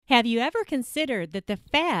Have you ever considered that the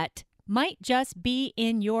fat might just be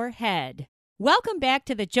in your head? Welcome back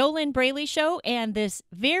to the JoLynn Braley Show and this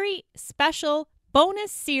very special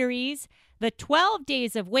bonus series, the 12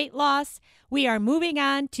 Days of Weight Loss. We are moving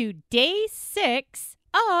on to day 6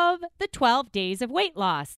 of the 12 Days of Weight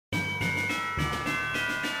Loss.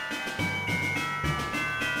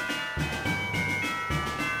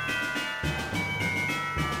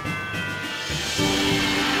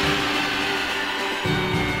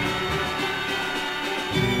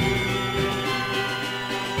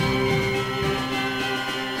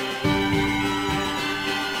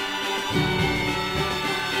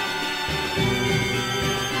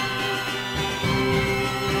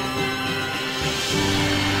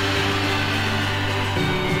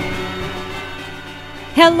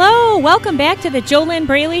 Hello, welcome back to the JoLynn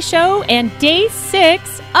Braley Show and day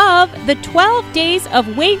 6 of the 12 Days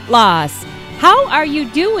of Weight Loss. How are you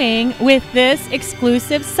doing with this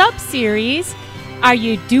exclusive sub-series? Are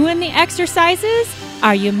you doing the exercises?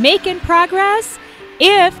 Are you making progress?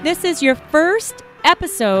 If this is your first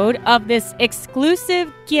episode of this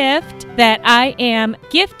exclusive gift that I am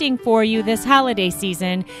gifting for you this holiday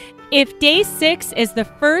season, if day 6 is the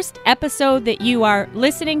first episode that you are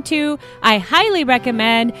listening to, I highly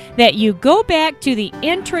recommend that you go back to the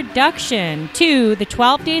introduction to the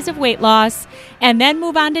 12 Days of Weight Loss and then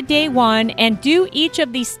move on to day 1 and do each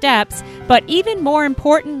of these steps. But even more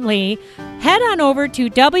importantly, head on over to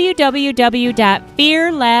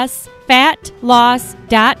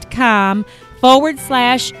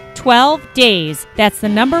www.fearlessfatloss.com/12 days. That's the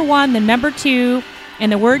number 1, the number 2, and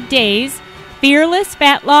the word days.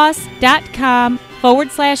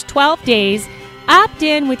 fearlessfatloss.com/12 days. Opt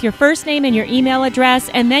in with your first name and your email address,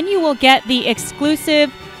 and then you will get the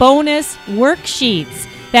exclusive bonus worksheets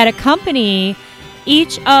that accompany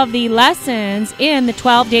each of the lessons in the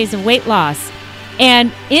 12 Days of Weight Loss.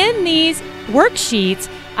 And in these worksheets,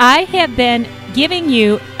 I have been giving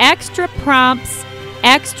you extra prompts,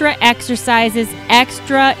 extra exercises,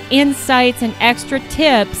 extra insights, and extra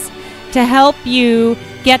tips to help you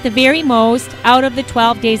get the very most out of the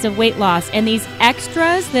 12 Days of Weight Loss. And these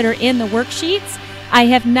extras that are in the worksheets, I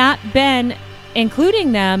have not been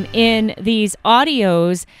including them in these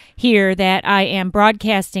audios here that I am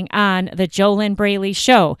broadcasting on the JoLynn Braley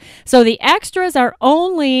Show. So the extras are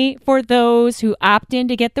only for those who opt in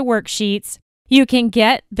to get the worksheets. You can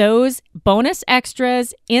get those bonus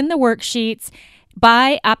extras in the worksheets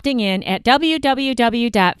by opting in at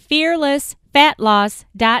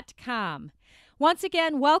www.fearlessfatloss.com. Once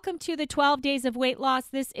again, welcome to the 12 Days of Weight Loss.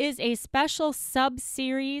 This is a special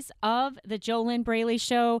sub-series of the JoLynn Braley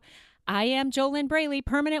Show. I am JoLynn Braley,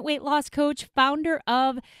 permanent weight loss coach, founder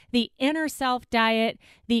of the Inner Self Diet,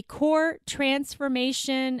 the core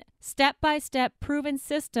transformation, step-by-step proven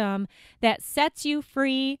system that sets you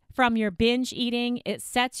free from your binge eating. It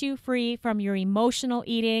sets you free from your emotional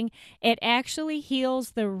eating. It actually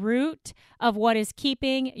heals the root of what is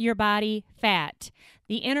keeping your body fat.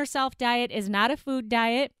 The Inner Self Diet is not a food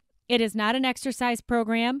diet. It is not an exercise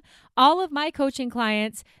program. All of my coaching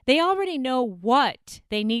clients, they already know what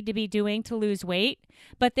they need to be doing to lose weight,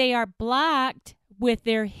 but they are blocked with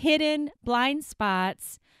their hidden blind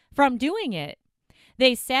spots from doing it.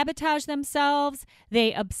 They sabotage themselves.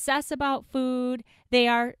 They obsess about food. They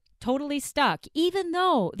are totally stuck, even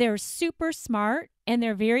though they're super smart and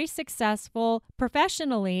they're very successful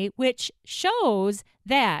professionally, which shows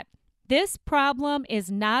that this problem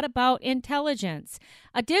is not about intelligence.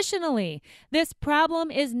 Additionally, this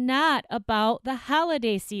problem is not about the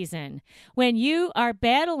holiday season. When you are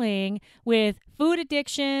battling with food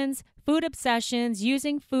addictions, food obsessions,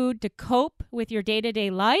 using food to cope with your day-to-day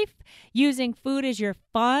life, using food as your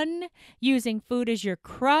fun, using food as your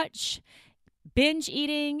crutch, binge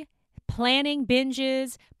eating, planning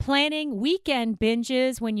binges, planning weekend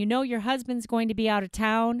binges when you know your husband's going to be out of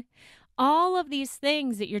town, all of these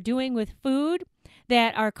things that you're doing with food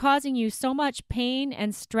that are causing you so much pain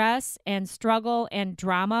and stress and struggle and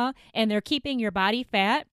drama, and they're keeping your body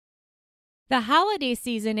fat, the holiday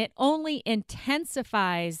season, it only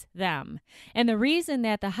intensifies them. And the reason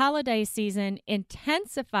that the holiday season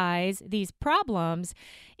intensifies these problems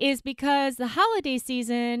is because the holiday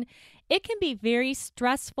season, it can be very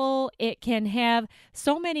stressful. It can have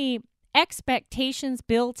so many expectations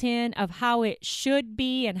built in of how it should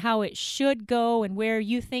be and how it should go and where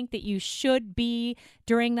you think that you should be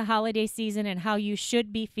during the holiday season and how you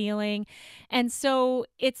should be feeling. And so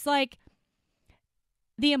it's like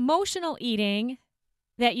the emotional eating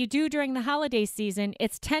that you do during the holiday season,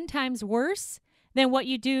 it's 10 times worse than what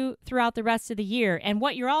you do throughout the rest of the year. And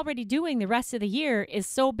what you're already doing the rest of the year is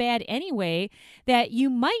so bad anyway that you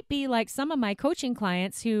might be like some of my coaching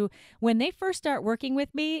clients who, when they first start working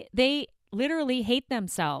with me, they literally hate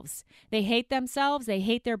themselves. They hate themselves. They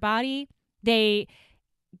hate their body. They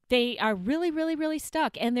are really, really, really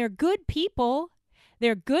stuck. And they're good people.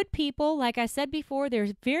 They're good people. Like I said before,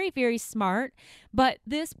 they're very, very smart. But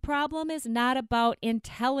this problem is not about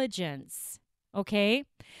intelligence. Okay?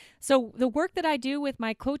 So the work that I do with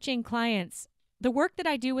my coaching clients, the work that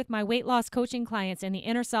I do with my weight loss coaching clients and the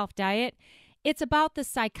Inner Self Diet, it's about the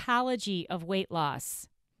psychology of weight loss.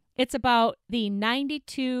 It's about the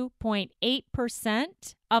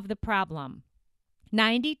 92.8% of the problem.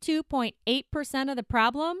 92.8% of the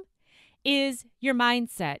problem is your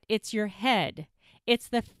mindset. It's your head. It's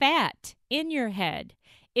the fat in your head.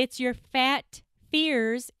 It's your fat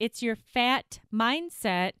fears. It's your fat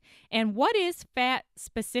mindset. And what is fat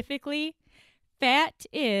specifically? Fat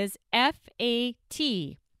is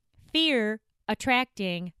F-A-T, fear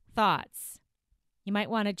attracting thoughts. You might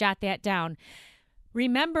want to jot that down.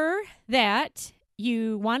 Remember that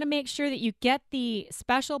you want to make sure that you get the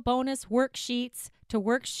special bonus worksheets to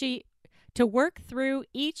work through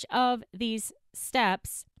each of these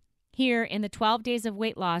steps here in the 12 days of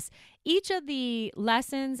weight loss. Each of the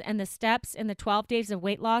lessons and the steps in the 12 days of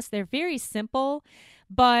weight loss, they're very simple,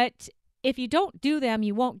 but if you don't do them,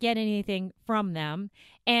 you won't get anything from them.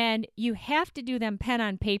 And you have to do them pen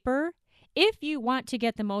on paper if you want to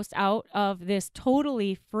get the most out of this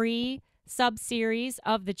totally free sub-series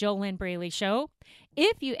of the JoLynn Braley Show.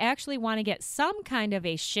 If you actually want to get some kind of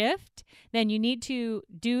a shift, then you need to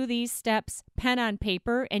do these steps pen on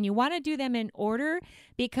paper, and you want to do them in order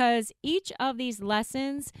because each of these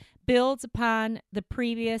lessons builds upon the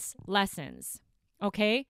previous lessons.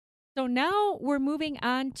 Okay? So now we're moving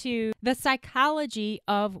on to the psychology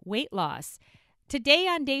of weight loss. Today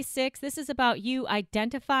on day 6, this is about you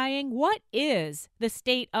identifying what is the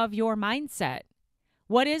state of your mindset.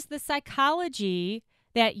 What is the psychology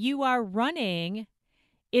that you are running?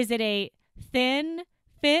 Is it a thin,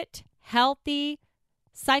 fit, healthy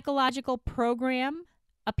psychological program,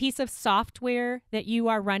 a piece of software that you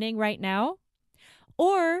are running right now?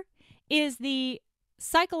 Or is the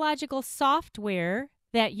psychological software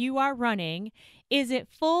that you are running, is it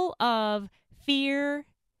full of fear,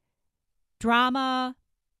 drama,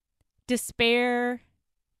 despair,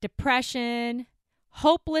 depression,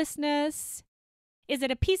 hopelessness? Is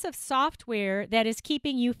it a piece of software that is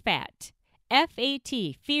keeping you fat?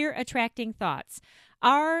 F-A-T, fear attracting thoughts.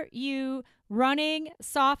 Are you running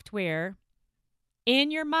software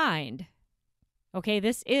in your mind? Okay,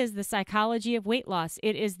 this is the psychology of weight loss.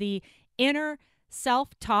 It is the inner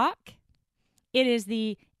self-talk. It is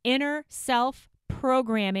the inner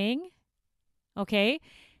self-programming. Okay,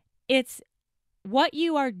 it's what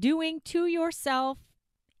you are doing to yourself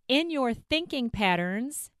in your thinking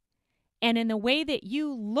patterns and in the way that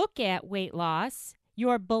you look at weight loss,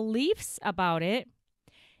 your beliefs about it,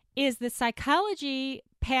 is the psychology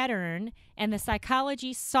pattern and the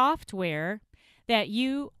psychology software that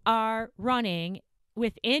you are running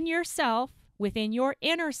within yourself, within your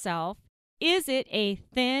inner self. Is it a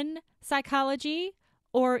thin psychology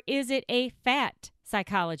or is it a fat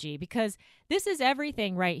psychology? Because this is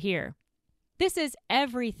everything right here. This is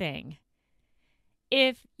everything.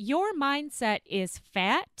 If your mindset is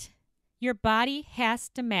fat, your body has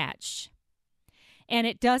to match. And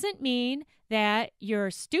it doesn't mean that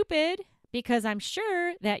you're stupid, because I'm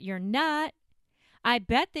sure that you're not. I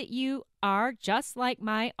bet that you are just like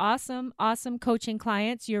my awesome, awesome coaching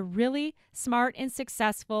clients. You're really smart and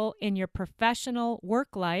successful in your professional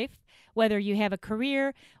work life, whether you have a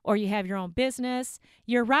career or you have your own business.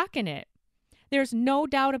 You're rocking it. There's no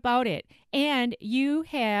doubt about it. And you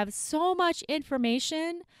have so much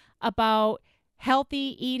information about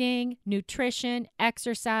healthy eating, nutrition,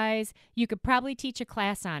 exercise. You could probably teach a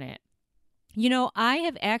class on it. You know, I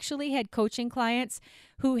have actually had coaching clients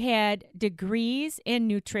who had degrees in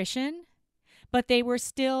nutrition, but they were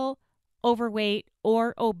still overweight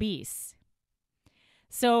or obese.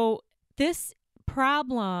 So this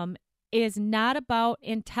problem is not about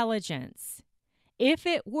intelligence. If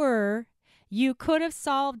it were, you could have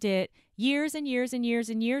solved it years and years and years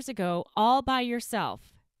and years ago all by yourself.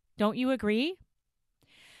 Don't you agree?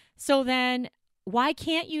 So then why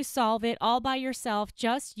can't you solve it all by yourself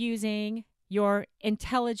just using your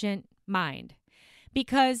intelligent mind?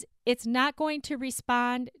 Because it's not going to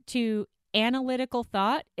respond to analytical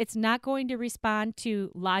thought. It's not going to respond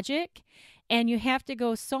to logic. And you have to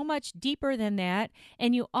go so much deeper than that.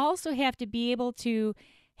 And you also have to be able to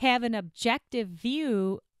have an objective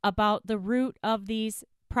view about the root of these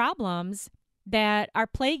problems that are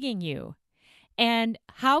plaguing you. And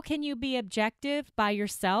how can you be objective by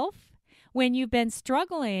yourself when you've been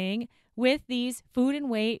struggling with these food and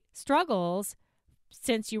weight struggles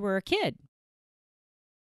since you were a kid?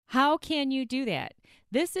 How can you do that?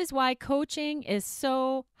 This is why coaching is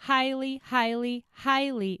so highly, highly,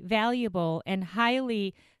 highly valuable and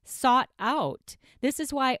highly sought out. This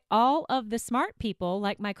is why all of the smart people,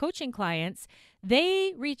 like my coaching clients,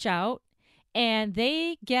 they reach out and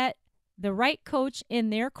they get the right coach in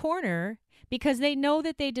their corner because they know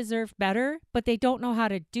that they deserve better, but they don't know how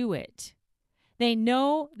to do it. They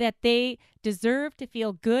know that they deserve to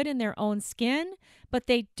feel good in their own skin, but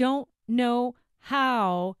they don't know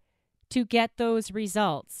how to get those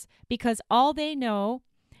results because all they know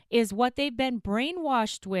is what they've been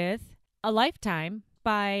brainwashed with a lifetime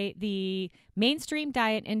by the mainstream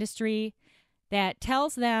diet industry that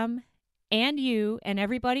tells them and you and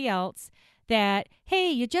everybody else that,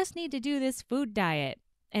 hey, you just need to do this food diet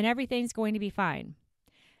and everything's going to be fine.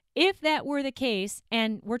 If that were the case,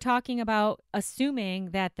 and we're talking about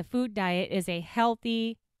assuming that the food diet is a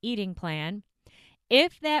healthy eating plan,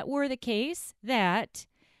 if that were the case that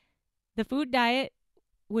the food diet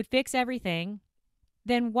would fix everything,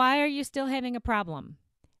 then why are you still having a problem?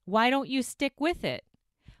 Why don't you stick with it?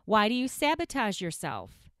 Why do you sabotage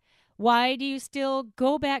yourself? Why do you still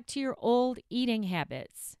go back to your old eating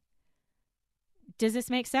habits? Does this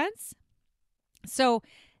make sense? So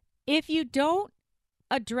if you don't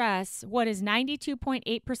address what is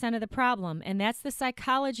 92.8% of the problem, and that's the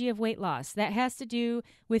psychology of weight loss, that has to do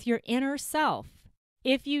with your inner self.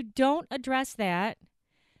 If you don't address that,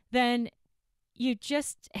 then you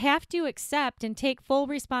just have to accept and take full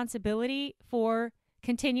responsibility for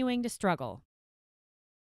continuing to struggle.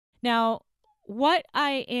 Now, what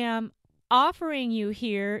I am offering you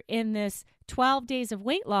here in this 12 days of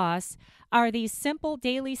weight loss are these simple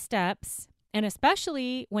daily steps, and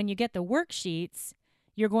especially when you get the worksheets,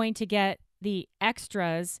 you're going to get the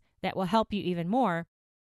extras that will help you even more.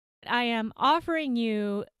 I am offering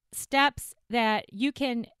you steps that you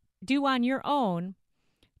can do on your own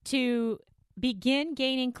to begin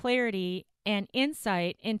gaining clarity and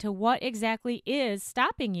insight into what exactly is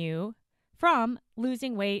stopping you from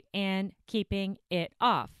losing weight and keeping it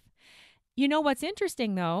off. You know what's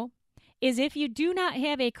interesting, though, is if you do not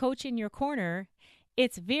have a coach in your corner,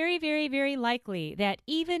 it's very, very, very likely that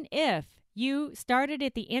even if you started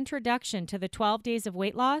at the introduction to the 12 days of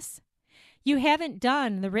weight loss, you haven't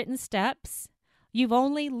done the written steps. You've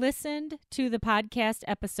only listened to the podcast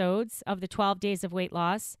episodes of the 12 days of weight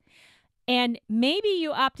loss. And maybe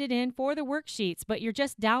you opted in for the worksheets, but you're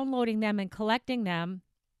just downloading them and collecting them,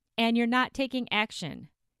 and you're not taking action.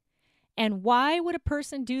 And why would a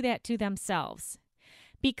person do that to themselves?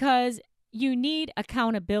 Because you need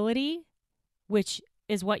accountability, which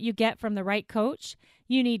is what you get from the right coach.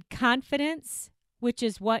 You need confidence, which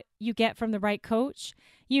is what you get from the right coach.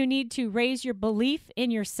 You need to raise your belief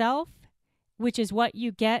in yourself, which is what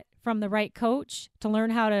you get from the right coach to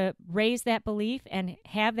learn how to raise that belief and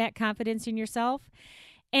have that confidence in yourself.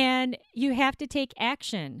 And you have to take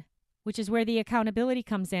action, which is where the accountability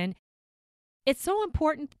comes in. It's so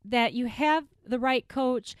important that you have the right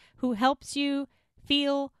coach who helps you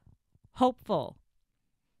feel hopeful,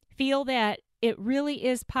 feel that it really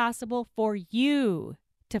is possible for you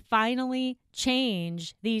to finally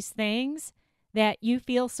change these things that you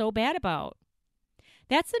feel so bad about.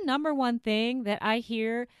 That's the number one thing that I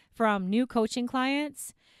hear from new coaching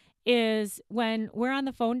clients is when we're on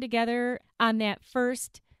the phone together on that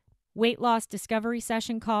first weight loss discovery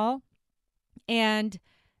session call, and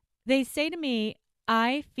they say to me,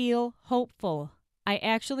 I feel hopeful. I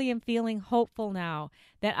actually am feeling hopeful now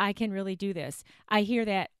that I can really do this. I hear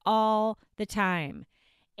that all the time.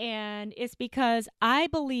 And it's because I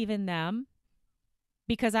believe in them,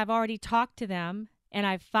 because I've already talked to them and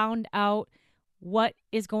I've found out what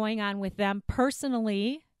is going on with them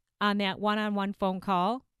personally on that one-on-one phone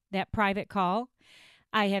call, that private call.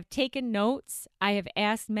 I have taken notes. I have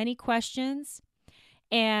asked many questions,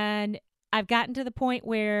 and I've gotten to the point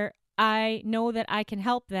where I know that I can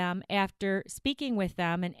help them after speaking with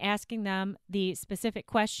them and asking them the specific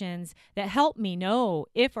questions that help me know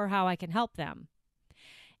if or how I can help them.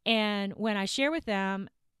 And when I share with them,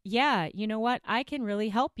 yeah, you know what, I can really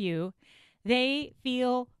help you, they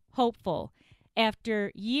feel hopeful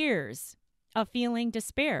after years of feeling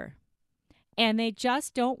despair. And they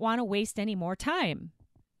just don't want to waste any more time.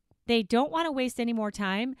 They don't want to waste any more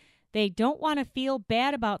time. They don't want to feel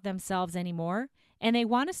bad about themselves anymore. And they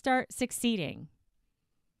want to start succeeding.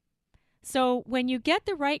 So when you get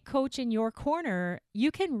the right coach in your corner,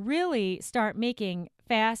 you can really start making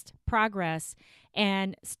fast progress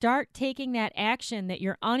and start taking that action that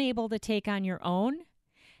you're unable to take on your own.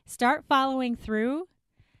 Start following through,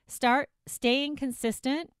 start staying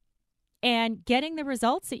consistent, and getting the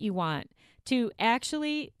results that you want to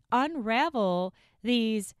actually unravel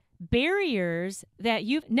these barriers that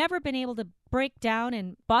you've never been able to break down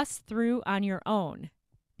and bust through on your own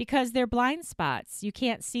because they're blind spots. You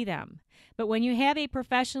can't see them. But when you have a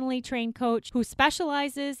professionally trained coach who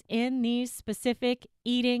specializes in these specific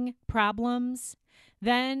eating problems,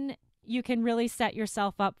 then you can really set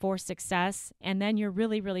yourself up for success. And then you're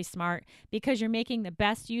really, really smart because you're making the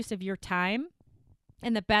best use of your time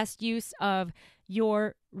and the best use of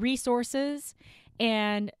your resources.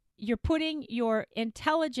 And you're putting your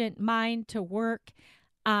intelligent mind to work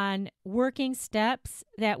on working steps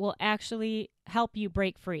that will actually help you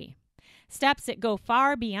break free. Steps that go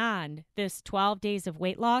far beyond this 12 days of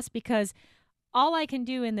weight loss, because all I can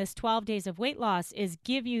do in this 12 days of weight loss is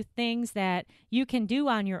give you things that you can do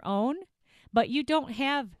on your own, but you don't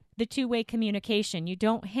have the two-way communication. You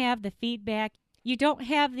don't have the feedback. You don't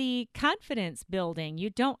have the confidence building. You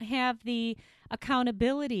don't have the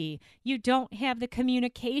accountability. You don't have the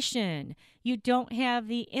communication. You don't have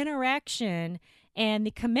the interaction and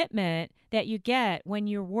the commitment that you get when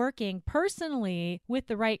you're working personally with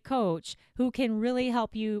the right coach who can really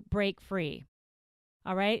help you break free.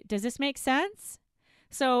 All right? Does this make sense?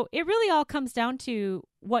 So it really all comes down to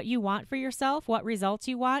what you want for yourself, what results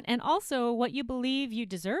you want, and also what you believe you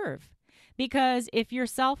deserve. Because if your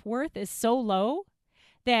self-worth is so low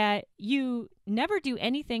that you never do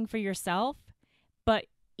anything for yourself but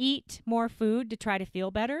eat more food to try to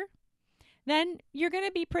feel better, then you're going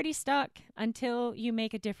to be pretty stuck until you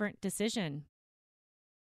make a different decision.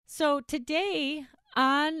 So today,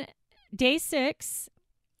 on day 6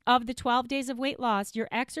 of the 12 days of weight loss, your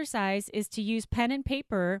exercise is to use pen and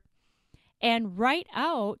paper and write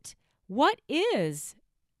out what is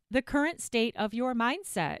the current state of your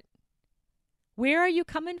mindset. Where are you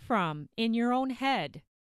coming from in your own head?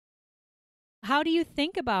 How do you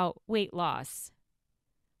think about weight loss?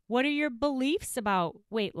 What are your beliefs about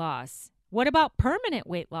weight loss? What about permanent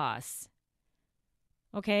weight loss?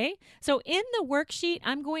 Okay, so in the worksheet,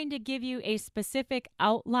 I'm going to give you a specific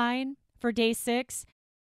outline for day 6,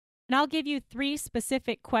 and I'll give you 3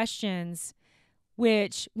 specific questions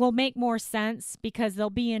which will make more sense because they'll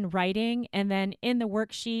be in writing, and then in the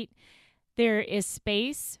worksheet, there is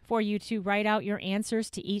space for you to write out your answers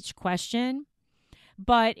to each question.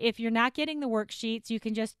 But if you're not getting the worksheets, you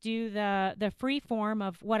can just do the free form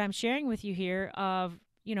of what I'm sharing with you here of,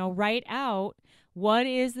 write out what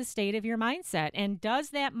is the state of your mindset. And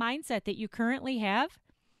does that mindset that you currently have,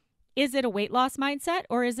 is it a weight loss mindset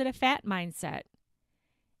or is it a fat mindset?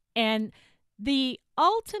 And the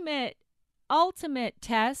ultimate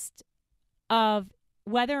test of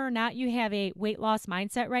whether or not you have a weight loss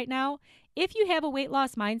mindset right now, if you have a weight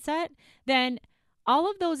loss mindset, then all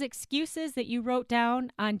of those excuses that you wrote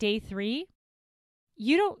down on day 3,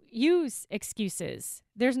 you don't use excuses.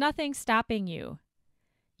 There's nothing stopping you.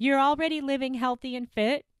 You're already living healthy and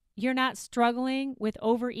fit. You're not struggling with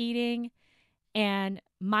overeating and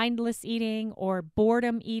mindless eating or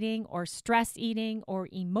boredom eating or stress eating or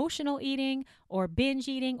emotional eating or binge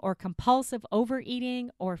eating or compulsive overeating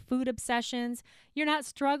or food obsessions. You're not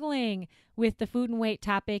struggling with the food and weight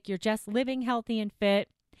topic. You're just living healthy and fit.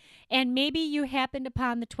 And maybe you happened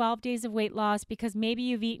upon the 12 days of weight loss because maybe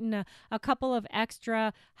you've eaten a couple of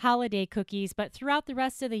extra holiday cookies, but throughout the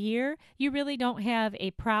rest of the year, you really don't have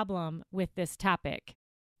a problem with this topic.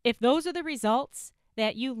 If those are the results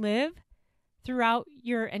that you live throughout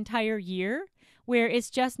your entire year, where it's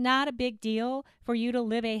just not a big deal for you to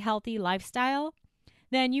live a healthy lifestyle,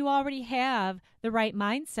 then you already have the right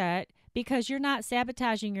mindset because you're not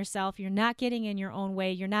sabotaging yourself. You're not getting in your own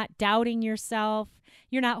way. You're not doubting yourself.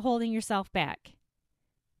 You're not holding yourself back,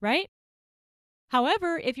 right?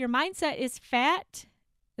 However, if your mindset is fat,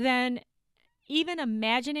 then even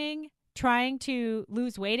imagining trying to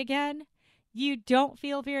lose weight again, you don't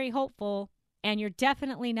feel very hopeful, and you're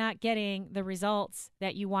definitely not getting the results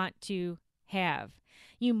that you want to have.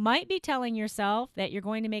 You might be telling yourself that you're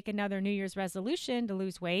going to make another New Year's resolution to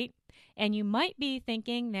lose weight, and you might be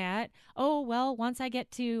thinking that, oh, well, once I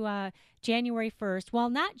get to January 1st, well,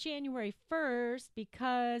 not January 1st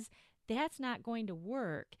because that's not going to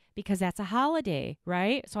work because that's a holiday,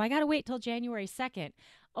 right? So I got to wait till January 2nd.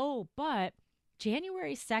 Oh, but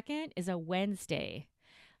January 2nd is a Wednesday.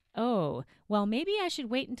 Oh, well, maybe I should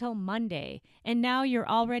wait until Monday. And now you're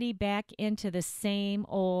already back into the same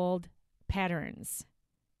old patterns.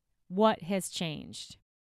 What has changed?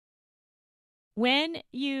 When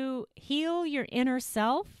you heal your inner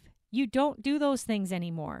self, you don't do those things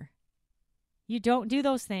anymore. You don't do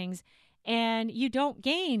those things, and you don't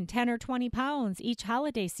gain 10 or 20 pounds each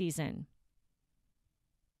holiday season.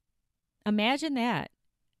 Imagine that.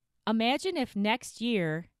 Imagine if next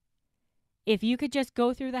year, if you could just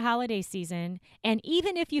go through the holiday season, and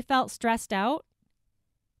even if you felt stressed out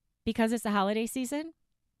because it's the holiday season,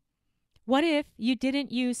 what if you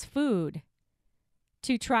didn't use food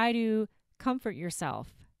to try to comfort yourself?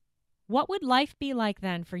 What would life be like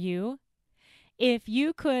then for you if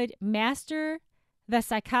you could master the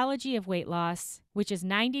psychology of weight loss, which is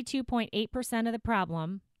 92.8% of the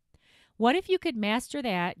problem? What if you could master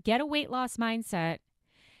that, get a weight loss mindset,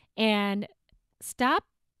 and stop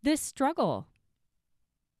this struggle?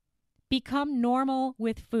 Become normal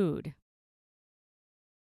with food.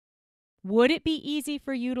 Would it be easy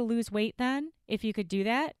for you to lose weight then if you could do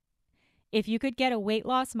that? If you could get a weight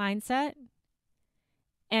loss mindset,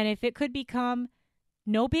 and if it could become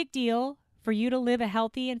no big deal for you to live a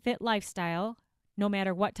healthy and fit lifestyle, no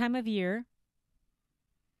matter what time of year,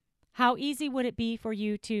 how easy would it be for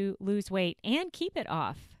you to lose weight and keep it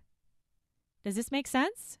off? Does this make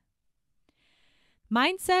sense?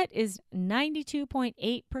 Mindset is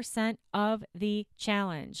 92.8% of the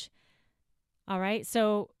challenge. All right,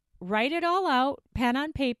 so write it all out, pen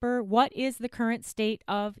on paper. What is the current state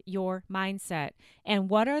of your mindset? And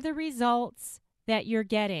what are the results that you're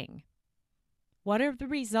getting? What are the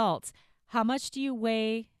results? How much do you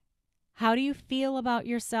weigh? How do you feel about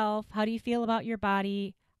yourself? How do you feel about your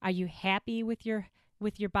body? Are you happy with your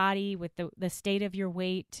body, with the state of your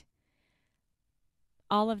weight?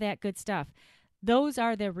 All of that good stuff. Those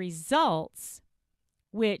are the results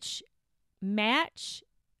which match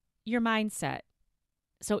your mindset.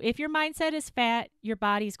 So if your mindset is fat, your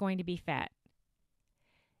body's going to be fat.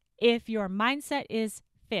 If your mindset is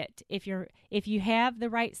fit, if you have the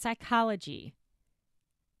right psychology,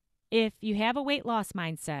 if you have a weight loss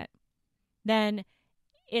mindset, then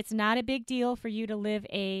it's not a big deal for you to live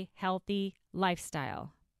a healthy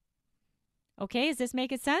lifestyle. Okay, is this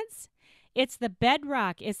making sense? It's the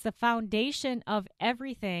bedrock. It's the foundation of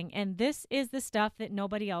everything. And this is the stuff that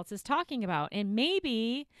nobody else is talking about. And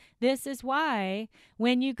maybe this is why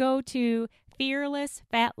when you go to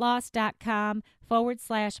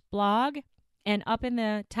fearlessfatloss.com/blog, and up in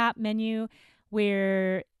the top menu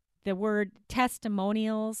where the word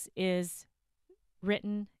testimonials is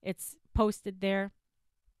written, it's posted there,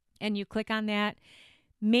 and you click on that,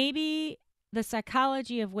 maybe the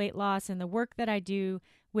psychology of weight loss and the work that I do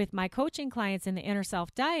with my coaching clients in the Inner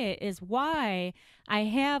Self Diet is why I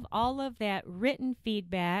have all of that written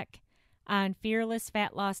feedback on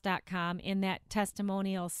fearlessfatloss.com in that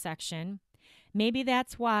testimonials section. Maybe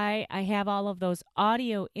that's why I have all of those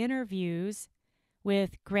audio interviews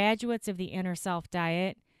with graduates of the Inner Self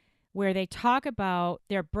Diet where they talk about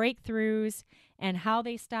their breakthroughs and how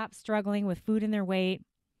they stop struggling with food and their weight.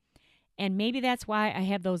 And maybe that's why I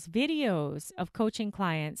have those videos of coaching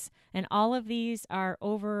clients. And all of these are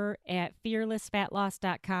over at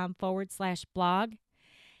fearlessfatloss.com/blog.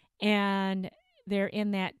 And they're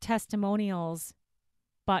in that testimonials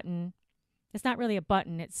button. It's not really a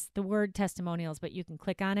button. It's the word testimonials, but you can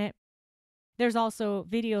click on it. There's also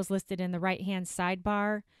videos listed in the right-hand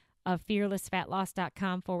sidebar of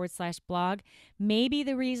fearlessfatloss.com/blog. Maybe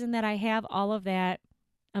the reason that I have all of that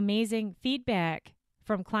amazing feedback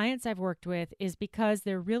from clients I've worked with is because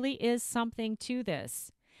there really is something to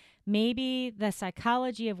this. Maybe the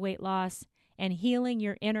psychology of weight loss and healing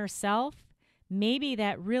your inner self, maybe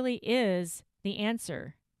that really is the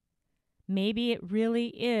answer. Maybe it really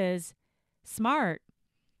is smart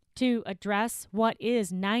to address what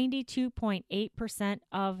is 92.8%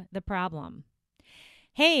 of the problem.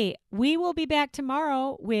 Hey, we will be back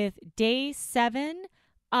tomorrow with day 7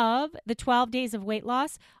 of the 12 days of weight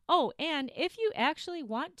loss. Oh, and if you actually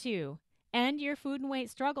want to end your food and weight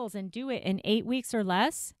struggles and do it in 8 weeks or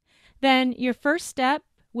less, then your first step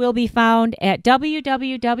will be found at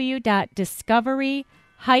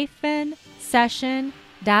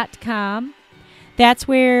www.discovery-session.com. That's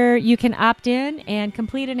where you can opt in and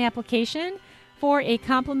complete an application for a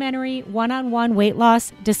complimentary one-on-one weight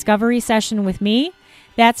loss discovery session with me.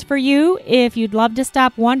 That's for you if you'd love to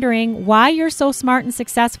stop wondering why you're so smart and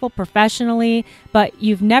successful professionally, but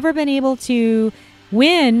you've never been able to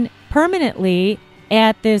win permanently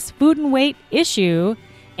at this food and weight issue,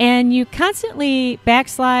 and you constantly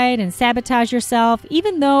backslide and sabotage yourself,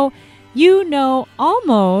 even though you know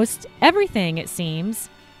almost everything, it seems,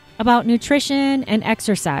 about nutrition and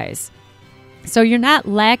exercise. So you're not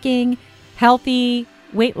lacking healthy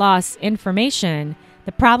weight loss information. The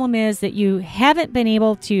The problem is that you haven't been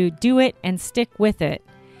able to do it and stick with it.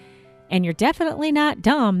 And you're definitely not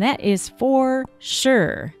dumb. That is for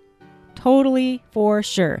sure. Totally for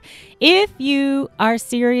sure. If you are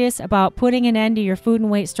serious about putting an end to your food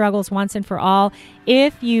and weight struggles once and for all,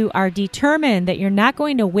 if you are determined that you're not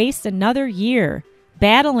going to waste another year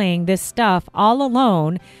battling this stuff all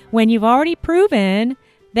alone when you've already proven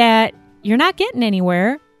that you're not getting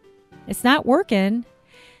anywhere, it's not working,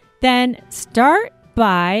 then start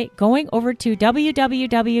by going over to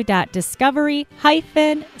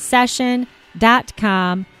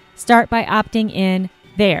www.discovery-session.com. Start by opting in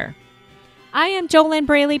there. I am JoLynn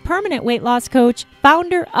Braley, permanent weight loss coach,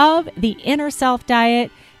 founder of the Inner Self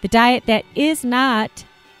Diet, the diet that is not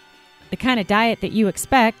the kind of diet that you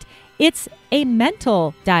expect. It's a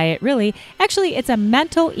mental diet, really. Actually, it's a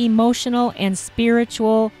mental, emotional, and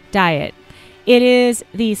spiritual diet. It is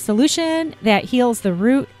the solution that heals the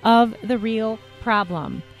root of the real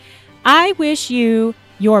problem. I wish you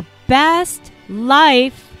your best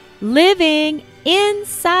life living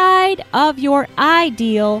inside of your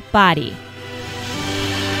ideal body.